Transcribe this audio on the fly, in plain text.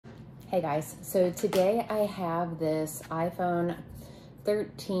Hey guys, so today I have this iPhone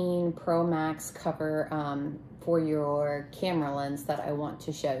 13 Pro Max cover for your camera lens that I want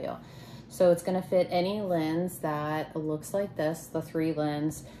to show you. So it's gonna fit any lens that looks like this, the 3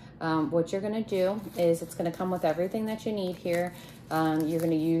 lens. What you're gonna do is it's gonna come with everything that you need here. You're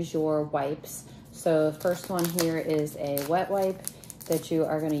gonna use your wipes. So the first one here is a wet wipe that you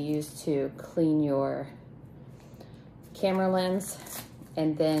are gonna use to clean your camera lens.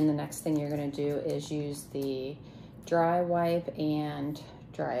 And then the next thing you're gonna do is use the dry wipe and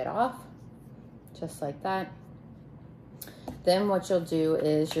dry it off, just like that. Then what you'll do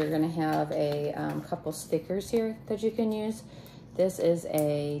is you're gonna have a couple stickers here that you can use. This is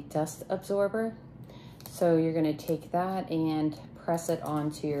a dust absorber. So you're gonna take that and press it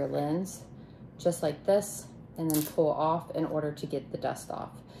onto your lens, just like this, and then pull off in order to get the dust off.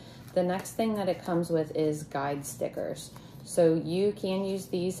 The next thing that it comes with is guide stickers. So you can use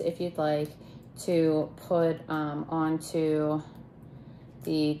these if you'd like to put onto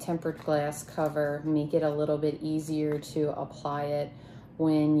the tempered glass cover, make it a little bit easier to apply it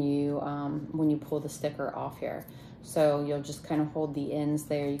when you pull the sticker off here. So you'll just kind of hold the ends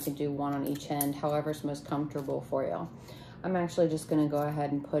there. You can do one on each end, however's most comfortable for you. I'm actually just gonna go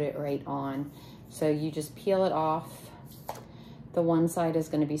ahead and put it right on. So you just peel it off. The one side is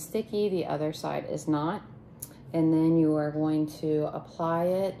gonna be sticky, the other side is not. And then you are going to apply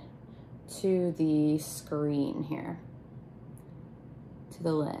it to the screen here, to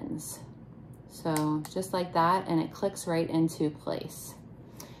the lens. So just like that, and it clicks right into place.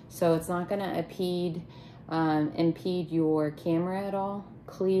 So it's not gonna impede your camera at all,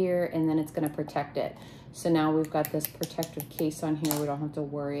 clear, and then it's gonna protect it. So now we've got this protective case on here. We don't have to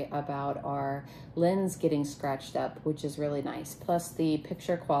worry about our lens getting scratched up, which is really nice. Plus the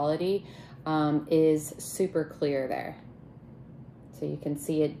picture quality is super clear there. So you can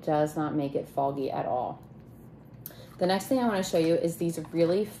see it does not make it foggy at all. The next thing I want to show you is these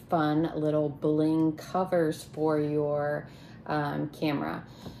really fun little bling covers for your camera.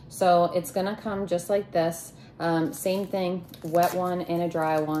 So it's gonna come just like this. Same thing, wet one and a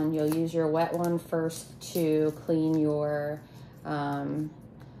dry one. You'll use your wet one first to clean your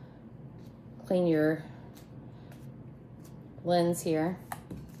lens here,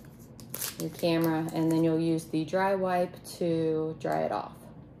 your camera, and then you'll use the dry wipe to dry it off.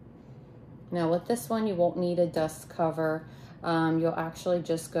 Now with this one, you won't need a dust cover. You'll actually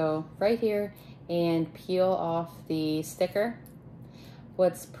just go right here and peel off the sticker.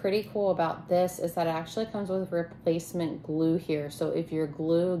 What's pretty cool about this is that it actually comes with replacement glue here. So if your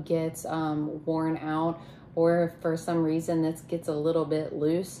glue gets worn out, or if for some reason this gets a little bit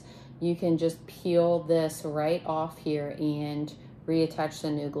loose, you can just peel this right off here and reattach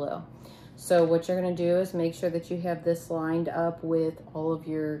the new glue. So what you're gonna do is make sure that you have this lined up with all of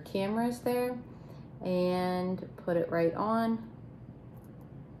your cameras there and put it right on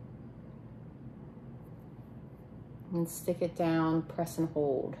and stick it down, press and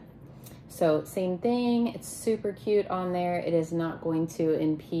hold. So same thing, it's super cute on there. It is not going to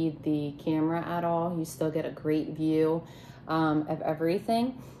impede the camera at all. You still get a great view of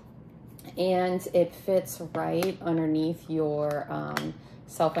everything. And it fits right underneath your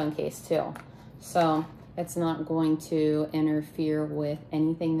cell phone case too. So it's not going to interfere with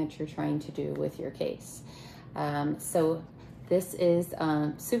anything that you're trying to do with your case. So this is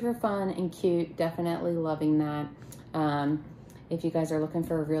super fun and cute, definitely loving that. If you guys are looking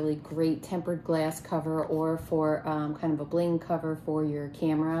for a really great tempered glass cover or for kind of a bling cover for your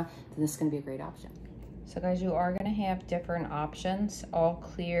camera, then this is gonna be a great option. So guys, you are gonna have different options, all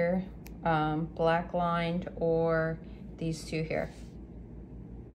clear, black lined, or these two here.